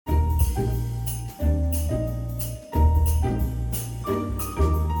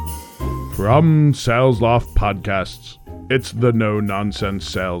From Sales Loft Podcasts, it's the No Nonsense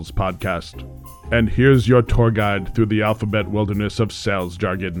Sales Podcast. And here's your tour guide through the alphabet wilderness of sales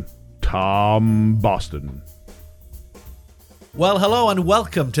jargon, Tom Boston. Well, hello and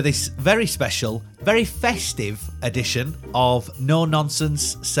welcome to this very special, very festive edition of No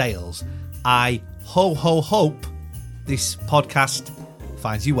Nonsense Sales. I hope this podcast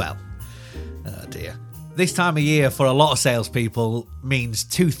finds you well. Oh dear. This time of year for a lot of salespeople means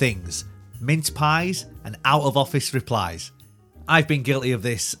two things: mince pies and out-of-office replies. I've been guilty of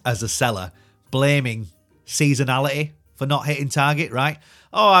this as a seller, blaming seasonality for not hitting target, right?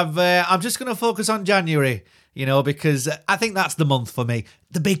 I'm just going to focus on January, because I think that's the month for me.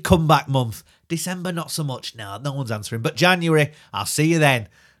 The big comeback month. December, not so much. No one's answering. But January, I'll see you then.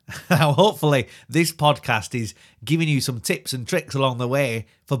 Now, hopefully, this podcast is giving you some tips and tricks along the way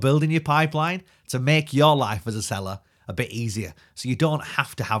for building your pipeline to make your life as a seller a bit easier, so you don't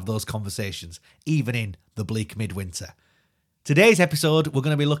have to have those conversations, even in the bleak midwinter. Today's episode, we're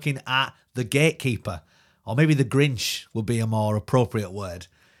going to be looking at the gatekeeper, or maybe the Grinch would be a more appropriate word.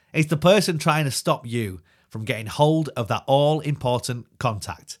 It's the person trying to stop you from getting hold of that all-important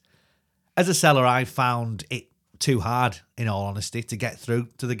contact. As a seller, I found it too hard, in all honesty, to get through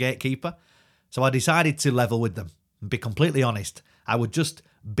to the gatekeeper, so I decided to level with them and be completely honest. I would just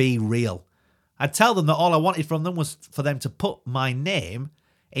be real. I'd tell them that all I wanted from them was for them to put my name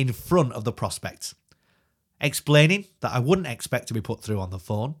in front of the prospect, explaining that I wouldn't expect to be put through on the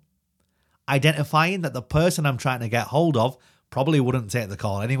phone, identifying that the person I'm trying to get hold of probably wouldn't take the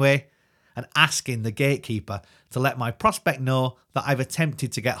call anyway, and asking the gatekeeper to let my prospect know that I've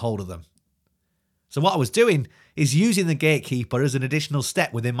attempted to get hold of them. So what I was doing is using the gatekeeper as an additional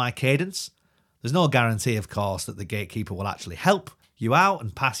step within my cadence. There's no guarantee, of course, that the gatekeeper will actually help you out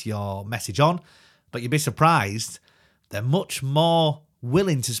and pass your message on, but you'd be surprised they're much more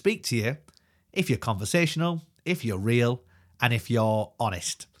willing to speak to you if you're conversational, if you're real, and if you're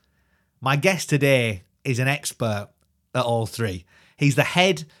honest. My guest today is an expert at all three. He's the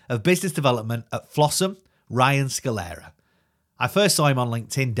head of business development at Flossom, Ryan Scalera. I first saw him on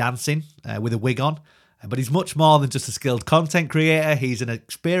LinkedIn dancing with a wig on, but he's much more than just a skilled content creator. He's an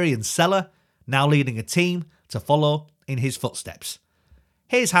experienced seller, now leading a team to follow in his footsteps.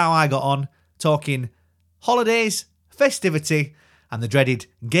 Here's how I got on talking holidays, festivity, and the dreaded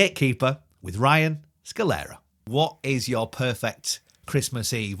gatekeeper with Ryan Scalera. What is your perfect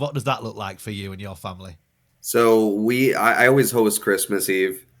Christmas Eve? What does that look like for you and your family? So I always host Christmas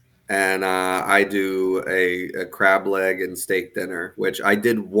Eve, and I do a crab leg and steak dinner, which I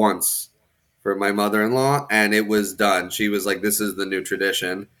did once for my mother-in-law, and it was done. She was like, "This is the new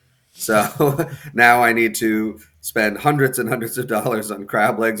tradition." So now I need to spend hundreds and hundreds of dollars on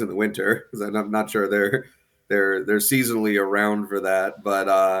crab legs in the winter, because I'm not sure they're seasonally around for that.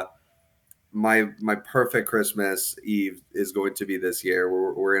 But my perfect Christmas Eve is going to be this year.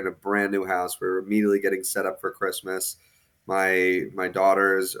 We're in a brand new house. We're immediately getting set up for Christmas. My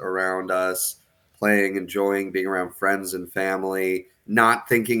daughter's around us, playing, enjoying being around friends and family, not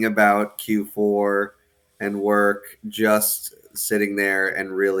thinking about Q4 and work, just sitting there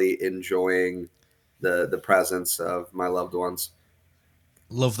and really enjoying the presence of my loved ones.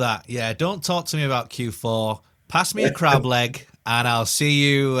 Love that. Yeah, don't talk to me about Q4. Pass me a crab leg, and I'll see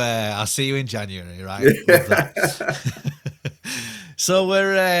you in January, right? Love that. So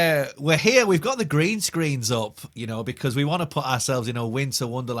we're here. We've got the green screens up, because we want to put ourselves in a winter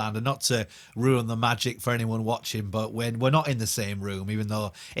wonderland, and not to ruin the magic for anyone watching, but when we're not in the same room, even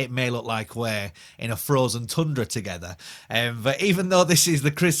though it may look like we're in a frozen tundra together. But even though this is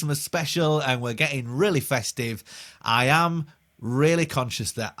the Christmas special and we're getting really festive, I am really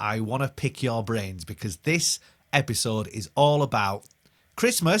conscious that I want to pick your brains, because this episode is all about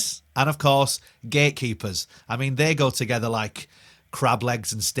Christmas and, of course, gatekeepers. I mean, they go together like crab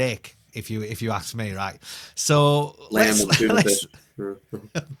legs and steak, if you ask me, right? So let's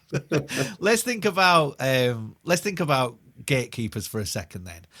think about gatekeepers for a second.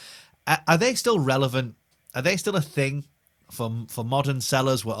 Then, are they still relevant? Are they still a thing for modern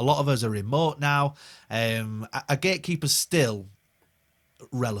sellers? Well, a lot of us are remote now. Are gatekeepers still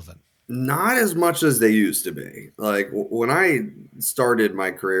relevant? Not as much as they used to be. Like when I started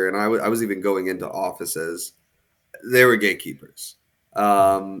my career, and I was even going into offices, they were gatekeepers.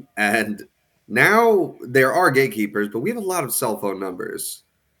 And now there are gatekeepers, but we have a lot of cell phone numbers.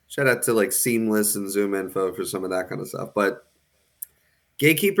 Shout out to like Seamless and Zoom Info for some of that kind of stuff. But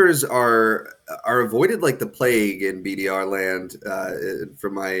gatekeepers are avoided like the plague in BDR land,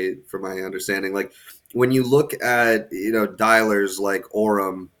 from my understanding. Like when you look at dialers like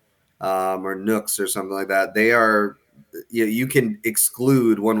Orem or Nooks or something like that, they are you can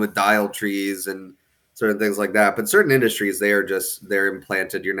exclude one with dial trees and certain things like that. But certain industries, they're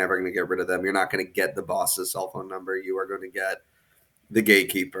implanted. You're never going to get rid of them. You're not going to get the boss's cell phone number. You are going to get the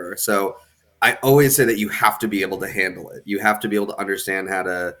gatekeeper. So I always say that you have to be able to handle it. You have to be able to understand how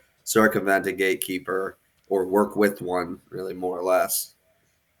to circumvent a gatekeeper or work with one, really, more or less.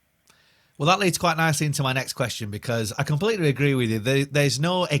 Well, that leads quite nicely into my next question, because I completely agree with you. There's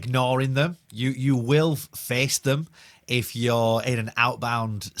no ignoring them. You will face them if you're in an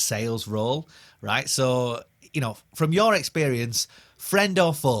outbound sales role, right? So, from your experience, friend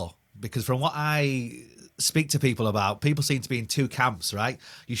or foe, because from what I speak to people about, people seem to be in two camps, right?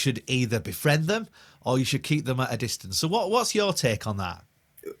 You should either befriend them or you should keep them at a distance. So what's your take on that?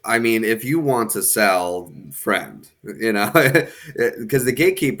 I mean, if you want to sell, friend, because the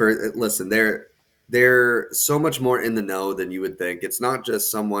gatekeeper, listen, they're so much more in the know than you would think. It's not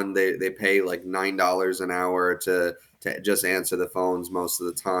just someone they pay like $9 an hour to just answer the phones most of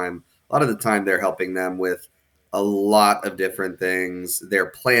the time. A lot of the time, they're helping them with a lot of different things.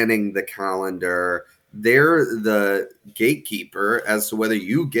 They're planning the calendar. They're the gatekeeper as to whether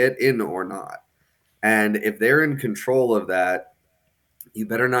you get in or not. And if they're in control of that, you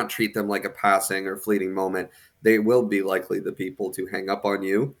better not treat them like a passing or fleeting moment. They will be likely the people to hang up on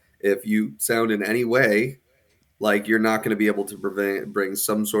you if you sound in any way like you're not going to be able to bring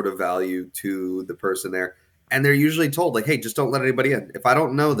some sort of value to the person there. And they're usually told, like, hey, just don't let anybody in. If I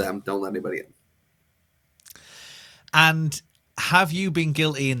don't know them, don't let anybody in. And have you been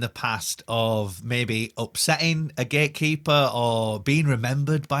guilty in the past of maybe upsetting a gatekeeper or being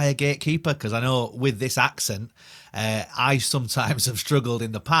remembered by a gatekeeper? Because I know with this accent, I sometimes have struggled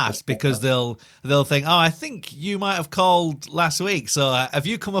in the past because they'll think, oh, I think you might have called last week. So have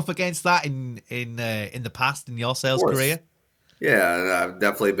you come up against that in the past in your sales career? Yeah, I've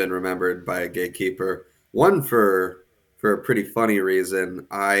definitely been remembered by a gatekeeper. One for a pretty funny reason.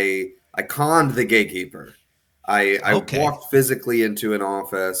 I conned the gatekeeper. I Okay. walked physically into an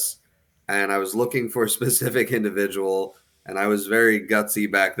office and I was looking for a specific individual, and I was very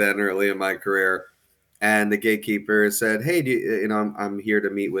gutsy back then, early in my career. And the gatekeeper said, "Hey, I'm here to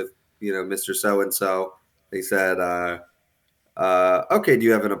meet with Mr. So and so." They said, "Okay, do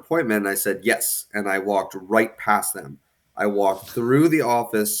you have an appointment?" And I said, "Yes." And I walked right past them. I walked through the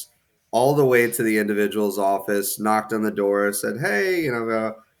office all the way to the individual's office, knocked on the door, said, "Hey,"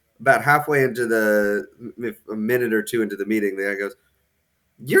 about halfway into a minute or two into the meeting, the guy goes,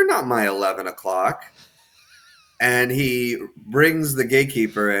 "You're not my 11 o'clock." And he brings the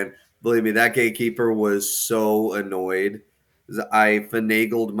gatekeeper in. Believe me, that gatekeeper was so annoyed. I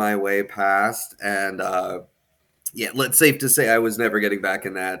finagled my way past, and yeah, let's safe to say I was never getting back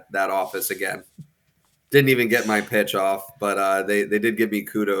in that office again. Didn't even get my pitch off, but they did give me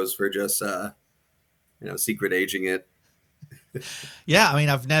kudos for just secret aging it. Yeah, I mean,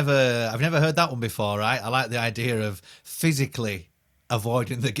 I've never heard that one before. Right? I like the idea of physically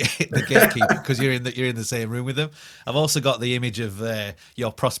avoiding the gatekeeper because you're in the same room with them. I've also got the image of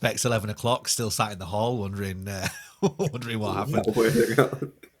your prospects 11 o'clock still sat in the hall wondering wondering what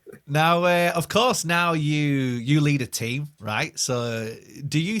happened. Now, of course, now you lead a team, right? So,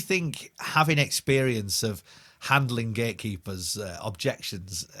 do you think having experience of handling gatekeepers'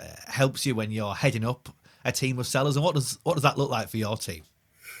 objections helps you when you're heading up a team of sellers? And what does that look like for your team?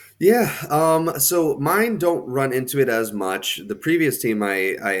 Yeah, so mine don't run into it as much. The previous team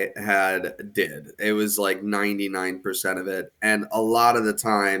I had did. It was like 99% of it. And a lot of the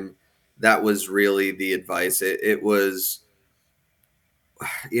time, that was really the advice. It was,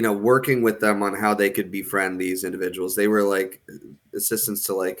 working with them on how they could befriend these individuals. They were like assistants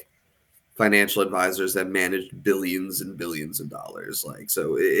to like financial advisors that managed billions and billions of dollars. Like,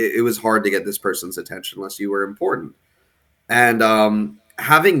 so it was hard to get this person's attention unless you were important. And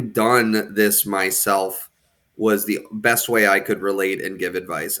having done this myself was the best way I could relate and give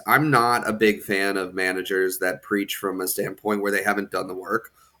advice. I'm not a big fan of managers that preach from a standpoint where they haven't done the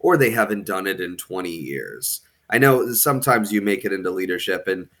work or they haven't done it in 20 years. I know sometimes you make it into leadership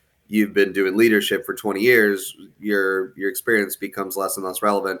and you've been doing leadership for 20 years, your experience becomes less and less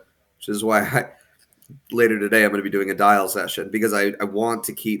relevant, which is why later today I'm going to be doing a dial session because I want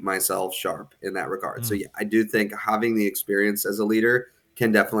to keep myself sharp in that regard. So yeah, I do think having the experience as a leader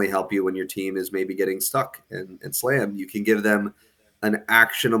can definitely help you when your team is maybe getting stuck and slammed. You can give them an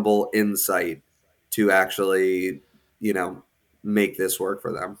actionable insight to actually, make this work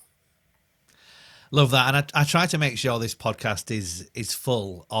for them. Love that, and I try to make sure this podcast is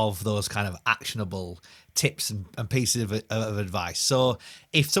full of those kind of actionable tips and pieces of advice. So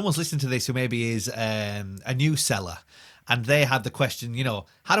if someone's listening to this who maybe is a new seller and they had the question,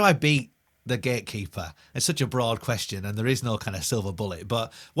 how do I beat the gatekeeper? It's such a broad question, and there is no kind of silver bullet.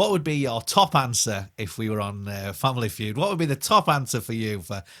 But what would be your top answer if we were on Family Feud? What would be the top answer for you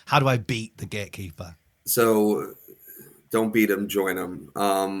for how do I beat the gatekeeper? So don't beat him, join him.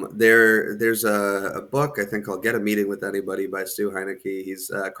 There's a book I think called "Get a Meeting with Anybody" by Stu Heinecke. He's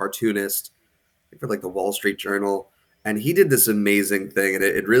a cartoonist for like the Wall Street Journal. And he did this amazing thing, and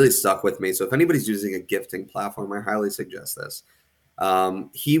it really stuck with me. So if anybody's using a gifting platform, I highly suggest this.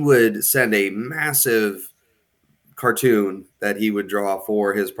 He would send a massive cartoon that he would draw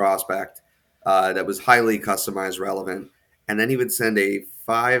for his prospect that was highly customized, relevant. And then he would send a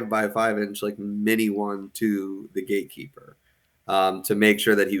 5x5 inch like mini one to the gatekeeper to make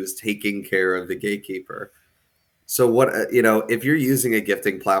sure that he was taking care of the gatekeeper. So what, if you're using a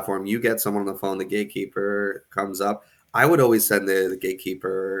gifting platform, you get someone on the phone, the gatekeeper comes up. I would always send the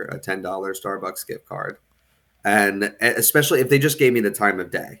gatekeeper a $10 Starbucks gift card. And especially if they just gave me the time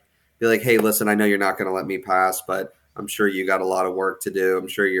of day, be like, hey, listen, I know you're not going to let me pass, but I'm sure you got a lot of work to do. I'm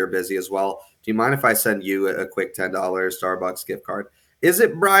sure you're busy as well. Do you mind if I send you a quick $10 Starbucks gift card? Is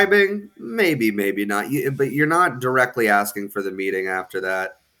it bribing? Maybe, maybe not. But you're not directly asking for the meeting after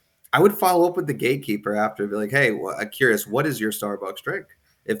that. I would follow up with the gatekeeper after, be like, hey, I'm curious, what is your Starbucks drink?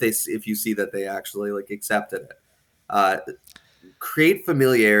 If you see that they actually like accepted it, create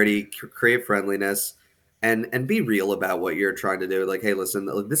familiarity, create friendliness, and be real about what you're trying to do. Like, hey,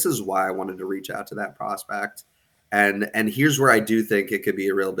 listen, this is why I wanted to reach out to that prospect, and here's where I do think it could be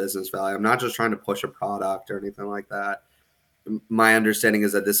a real business value. I'm not just trying to push a product or anything like that. My understanding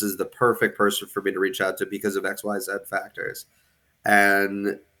is that this is the perfect person for me to reach out to because of X, Y, Z factors,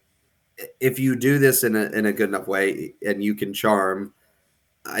 and if you do this in a good enough way and you can charm,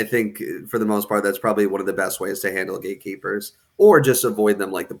 I think for the most part, that's probably one of the best ways to handle gatekeepers, or just avoid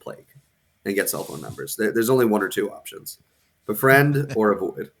them like the plague and get cell phone numbers. There's only one or two options: befriend or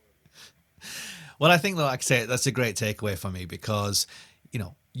avoid. Well, I think, like I say, that's a great takeaway for me because,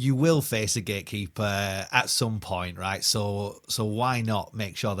 you will face a gatekeeper at some point, right? So why not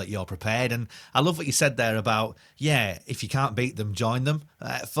make sure that you're prepared? And I love what you said there about, if you can't beat them, join them.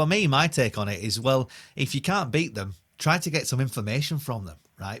 For me, my take on it is, well, if you can't beat them, try to get some information from them,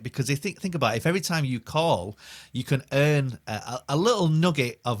 right? Because you think about it, if every time you call, you can earn a little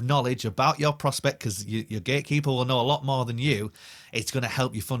nugget of knowledge about your prospect, because your gatekeeper will know a lot more than you, it's going to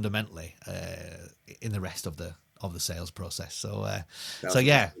help you fundamentally in the rest of the sales process. So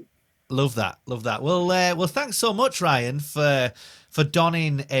yeah, love that. Well, thanks so much, Ryan, for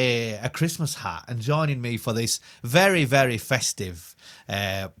donning a Christmas hat and joining me for this very, very festive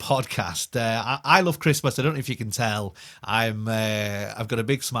podcast. I love Christmas. I don't know if you can tell. I've got a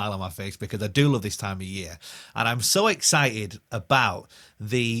big smile on my face because I do love this time of year, and I'm so excited about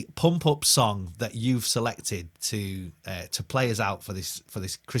the pump up song that you've selected to play us out for this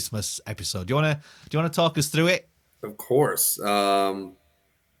Christmas episode. Do you wanna talk us through it? Of course.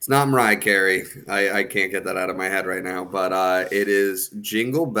 It's not Mariah Carey. I can't get that out of my head right now, but it is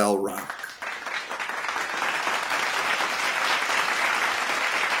Jingle Bell Rock.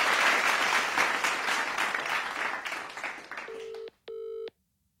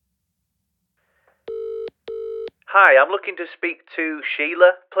 Hi, I'm looking to speak to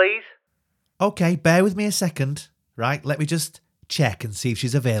Sheila, please. Okay, bear with me a second. Right, let me just check and see if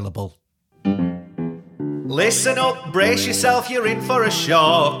she's available. Listen up, brace yourself, you're in for a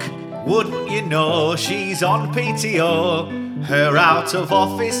shock. Wouldn't you know she's on PTO? Her out of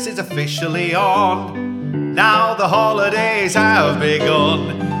office is officially on. Now the holidays have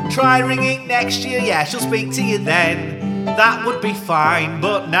begun. Try ringing next year, yeah, she'll speak to you then. That would be fine,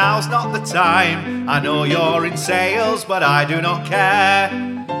 but now's not the time. I know you're in sales, but I do not care.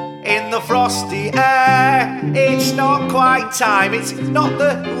 In the frosty air, it's not quite time, it's not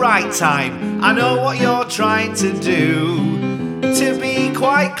the right time. I know what you're trying to do. To be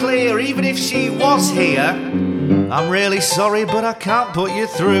quite clear, even if she was here, I'm really sorry, but I can't put you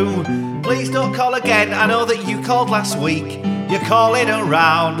through. Please don't call again, I know that you called last week. You're calling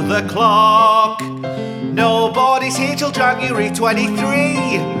around the clock. Nobody's here till January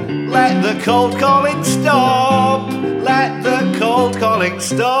 23. Let the cold calling stop. Let the cold calling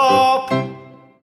stop.